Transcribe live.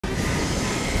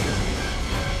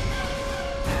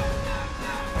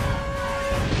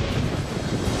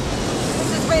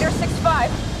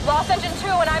lost engine 2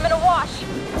 and I'm in a wash.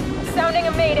 Sounding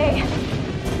a mayday.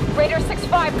 Raider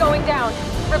 6-5 going down.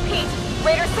 Repeat,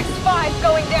 Raider 6-5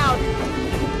 going down.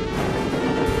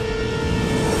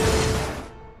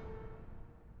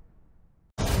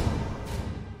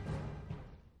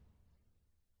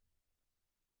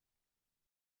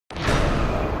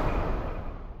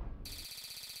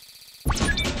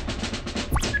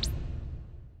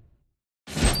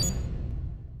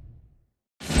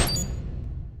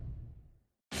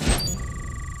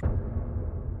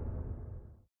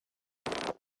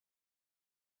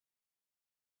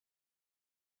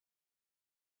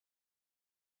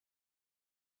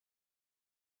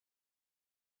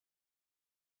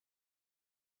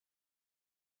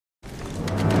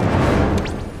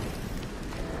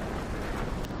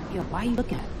 Yo, why are you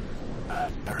looking at?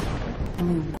 I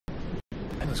mean,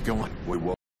 What's going on? We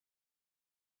woke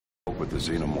with the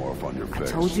xenomorph on your I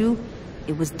face. told you,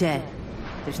 it was dead.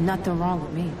 There's nothing wrong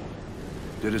with me.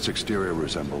 Did its exterior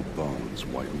resemble bones,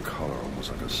 white in color, almost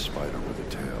like a spider with a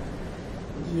tail?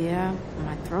 Yeah,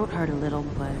 my throat hurt a little,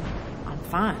 but I'm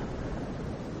fine.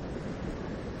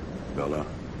 Bella,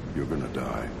 you're gonna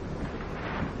die.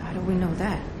 How do we know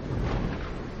that?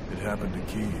 It happened to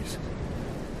Keys.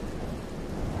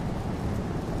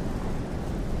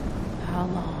 How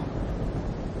long?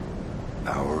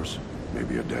 Hours,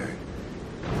 maybe a day.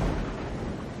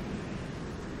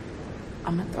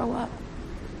 I'm gonna throw up.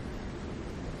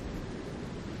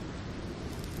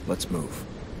 Let's move.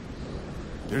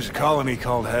 There's a colony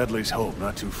called Hadley's Hope,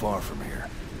 not too far from here.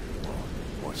 Well,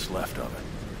 what's left of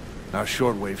it. Our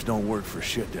shortwaves don't work for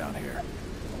shit down here.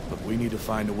 But we need to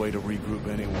find a way to regroup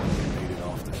anyone who made it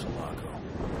off the Sulaco.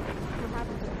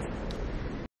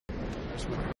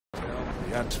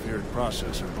 The atmospheric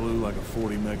processor blew like a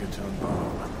 40-megaton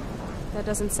bomb. That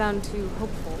doesn't sound too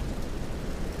hopeful.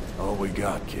 All we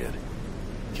got, kid.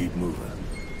 Keep moving.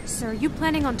 Sir, are you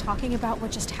planning on talking about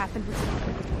what just happened with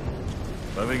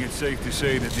you? I think it's safe to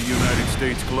say that the United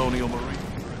States Colonial Marines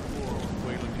are at war with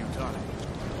Weyland-Yutani.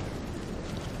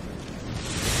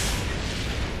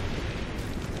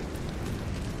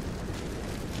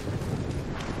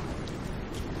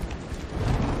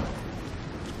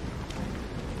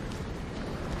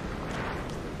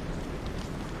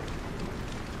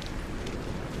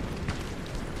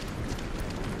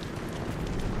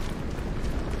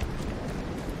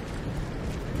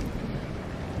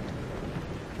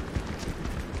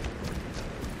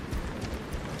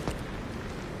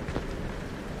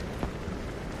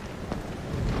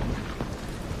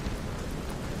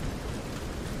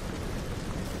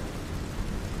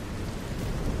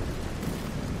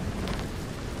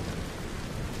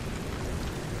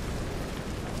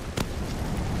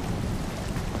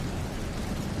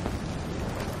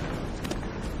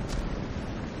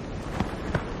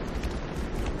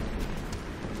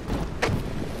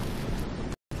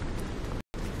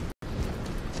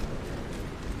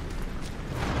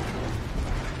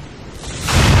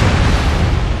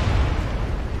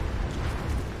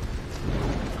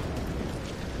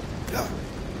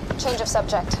 Change of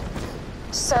subject.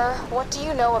 Sir, what do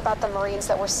you know about the Marines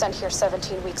that were sent here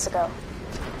 17 weeks ago?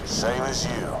 Same as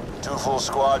you. 2 full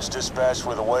squads dispatched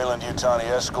with a Weyland-Yutani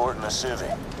escort and a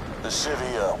civvy. The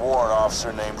civvy, a warrant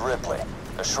officer named Ripley,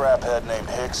 a shraphead named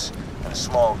Hicks, and a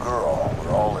small girl were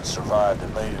all that survived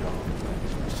and made it home.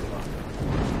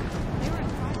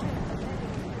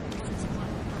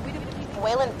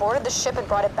 Weyland boarded the ship and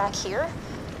brought it back here?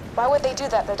 Why would they do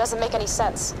that? That doesn't make any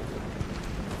sense.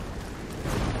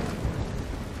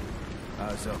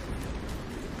 Eyes up.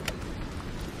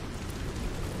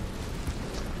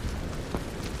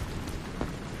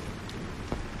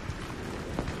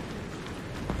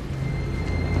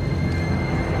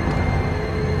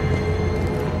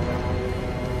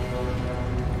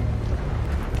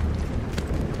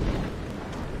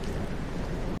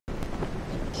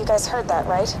 You guys heard that,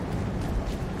 right?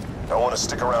 I want to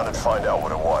stick around and find out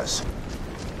what it was.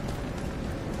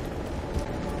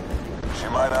 She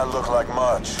might not look like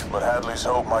much, but Hadley's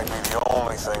Hope might be the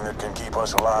only thing that can keep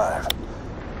us alive.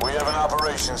 We have an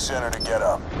operations center to get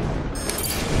up.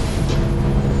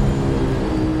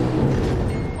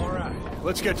 All right,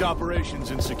 let's get to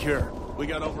operations and secure. We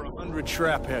got over 100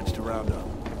 shrap heads to round up.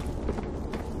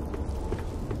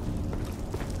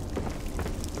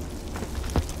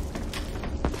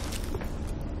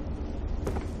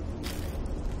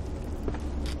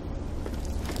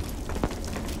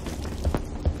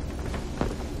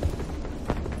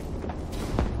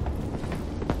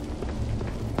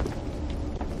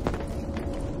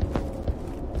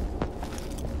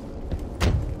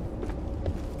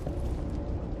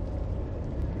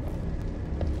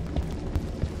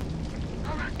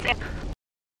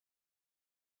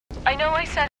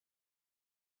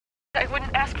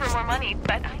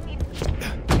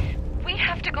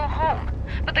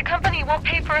 but the company won't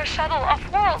pay for a shuttle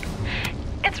off-world.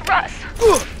 It's Russ.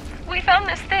 We found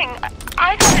this thing.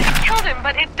 I thought it killed him,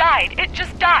 but it died. It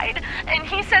just died. And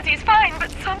he says he's fine, but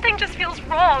something just feels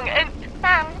wrong, and...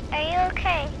 Mom, are you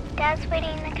okay? Dad's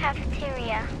waiting in the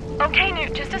cafeteria. Okay,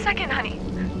 Newt, just a second, honey.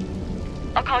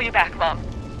 I'll call you back, Mom.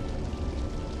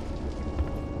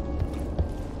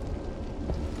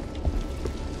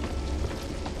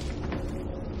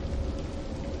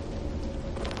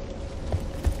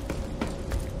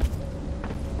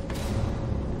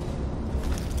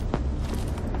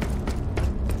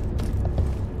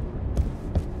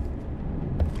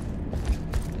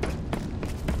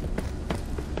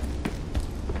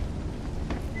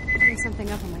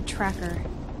 Something up on my tracker.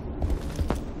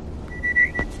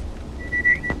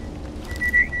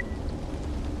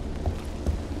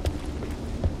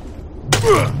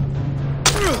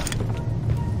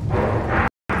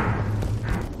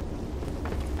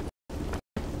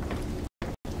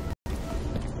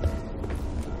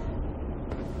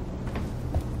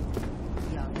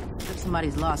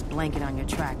 Somebody's lost blanket on your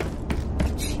tracker.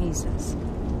 Jesus.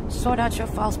 Sort out your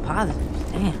false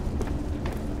positives. Damn.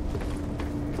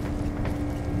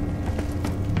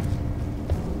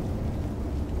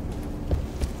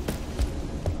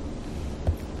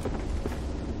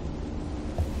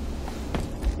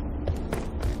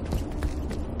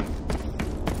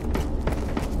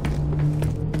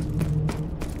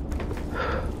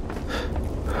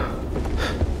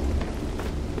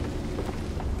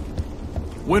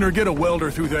 Winter, get a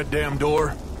welder through that damn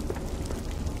door.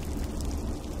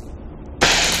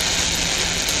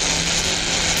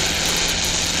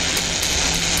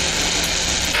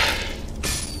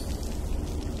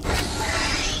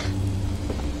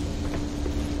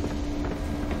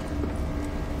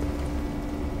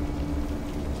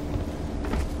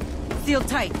 Seal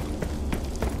tight.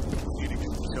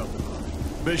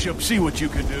 Bishop, see what you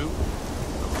can do.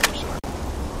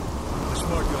 The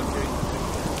smart gun, Kate.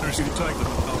 Better see the tight gun.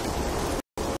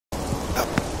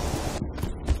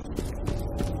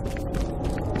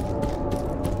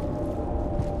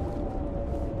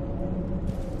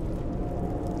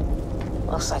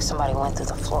 Looks like somebody went through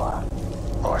the floor.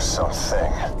 Or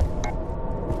something.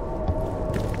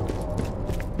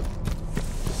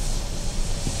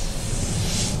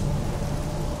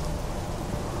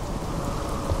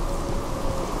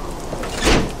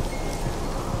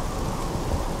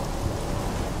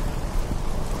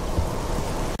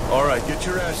 All right, get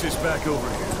your asses back over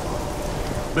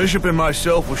here. Bishop and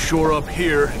myself will shore up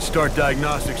here and start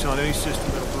diagnostics on any system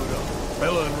that'll boot up.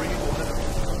 Bella and Reed will head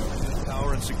up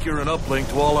power and secure an uplink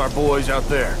to all our boys out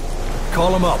there.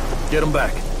 Call them up. Get them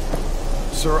back.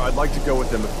 Sir, I'd like to go with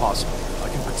them if possible. I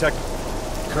can protect...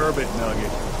 Curb it,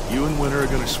 Nugget. You and Winter are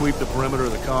gonna sweep the perimeter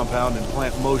of the compound and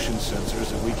plant motion sensors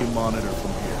that we can monitor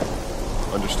from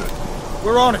here. Understood.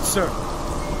 We're on it, sir.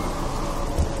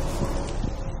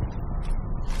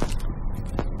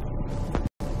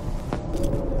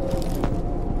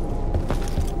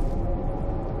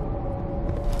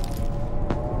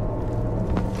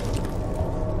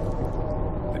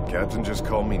 Captain just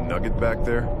called me Nugget back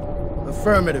there?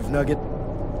 Affirmative, Nugget.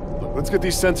 Look, let's get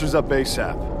these sensors up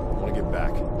ASAP. I want to get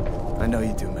back. I know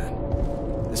you do,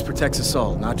 man. This protects us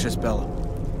all, not just Bella.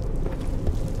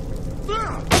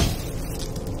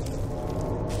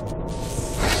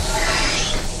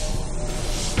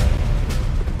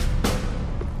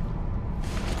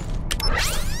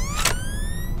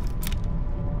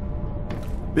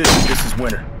 This is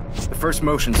Winter. The first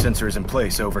motion sensor is in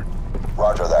place, over.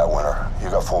 Roger that, Winter. You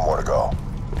got 4 more to go.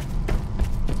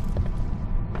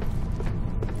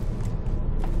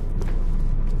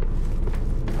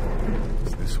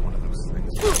 Is this one of those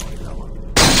things?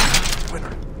 Winter,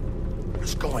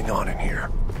 what's going on in here?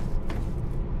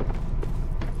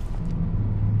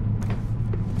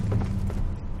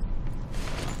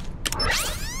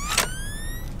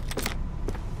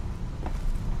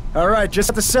 All right, just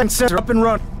get the sensor up and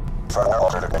run.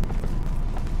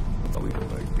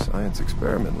 Science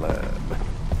experiment lab.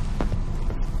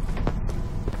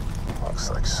 Looks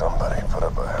like somebody put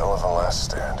up a hell of a last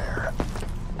stand here.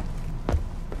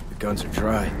 The guns are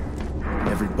dry.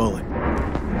 Every bullet.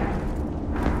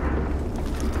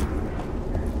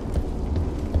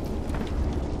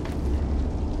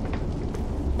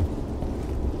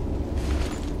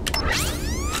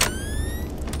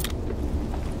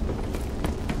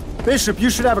 Bishop, you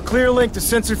should have a clear link to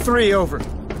Sensor 3, over.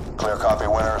 Clear copy,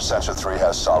 Winter. Sensor 3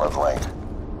 has solid link.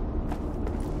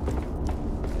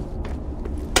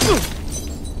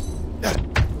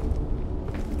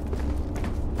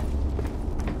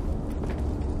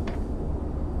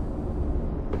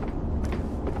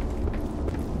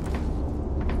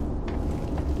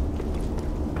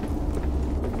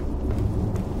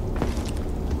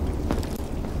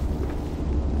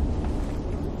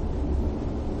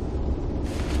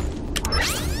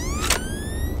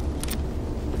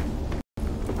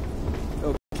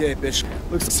 Okay, Bishop.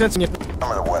 Looks like sensing it.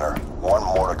 I'm in the winner. One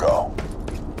more to go.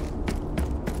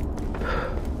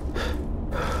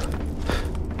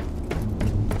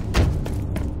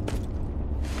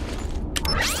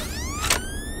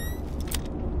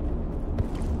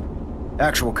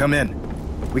 Actual, come in.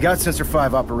 We got Sensor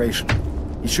 5 operation.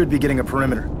 You should be getting a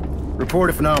perimeter.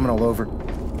 Report if nominal, over.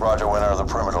 Roger, winner. The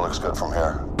perimeter looks good from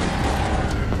here.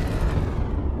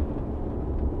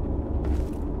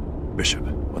 Bishop,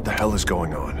 what the hell is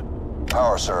going on?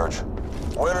 Power surge.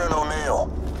 Winter and O'Neill.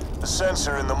 The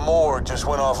sensor in the morgue just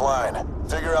went offline.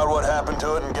 Figure out what happened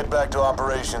to it and get back to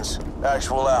operations.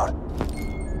 Actual out.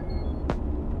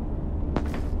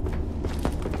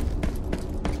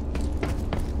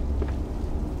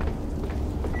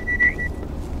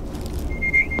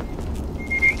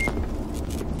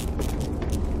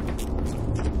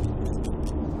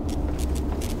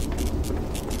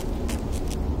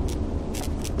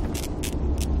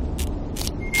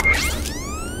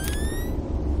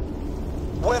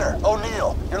 Winter,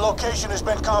 O'Neill, your location has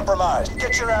been compromised.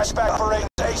 Get your ass back for Raiders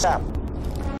ASAP.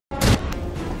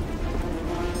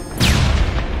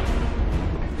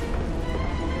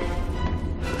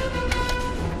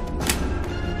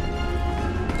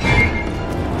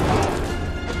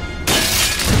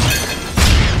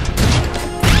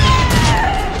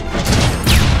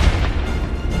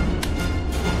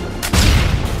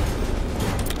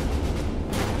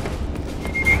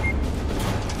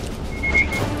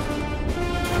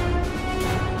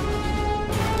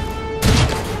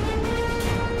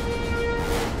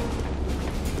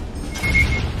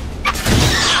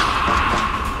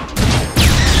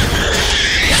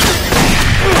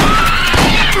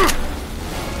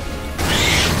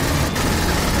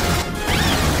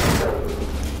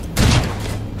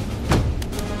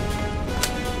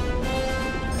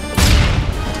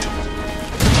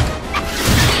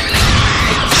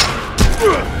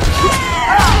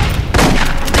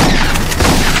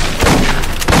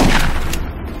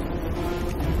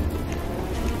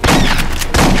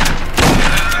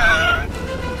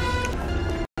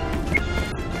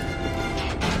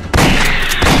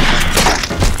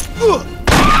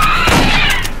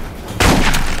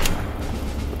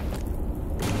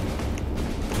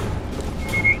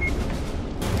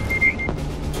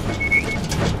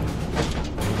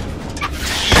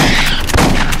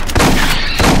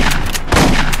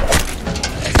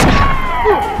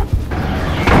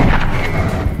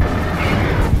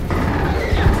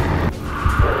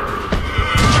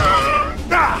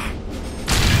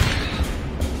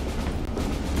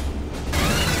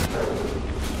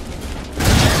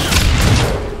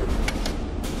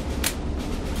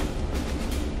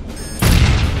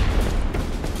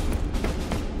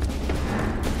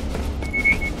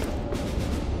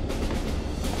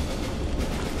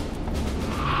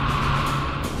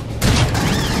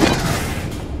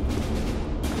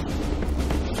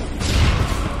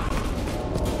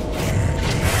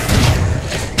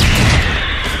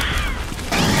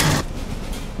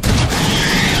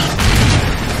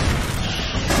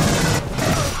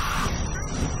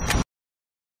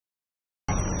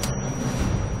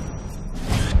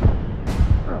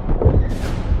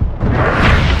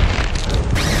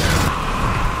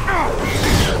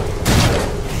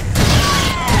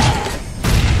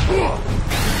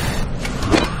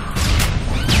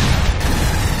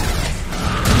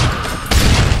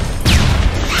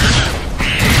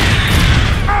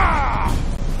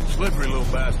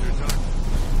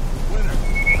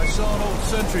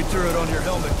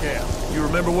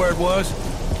 Remember where it was?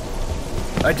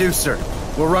 I do, sir.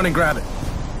 We'll run and grab it.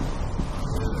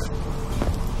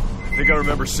 I think I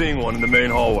remember seeing one in the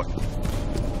main hallway.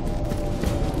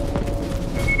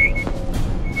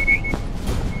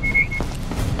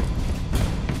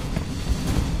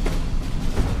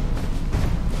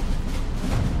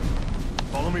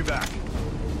 Follow me back.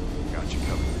 Got you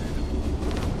covered.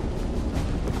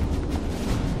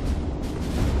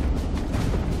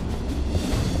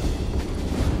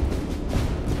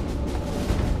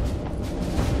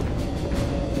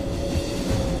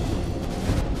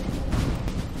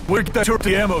 Where'd that took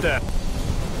the ammo at?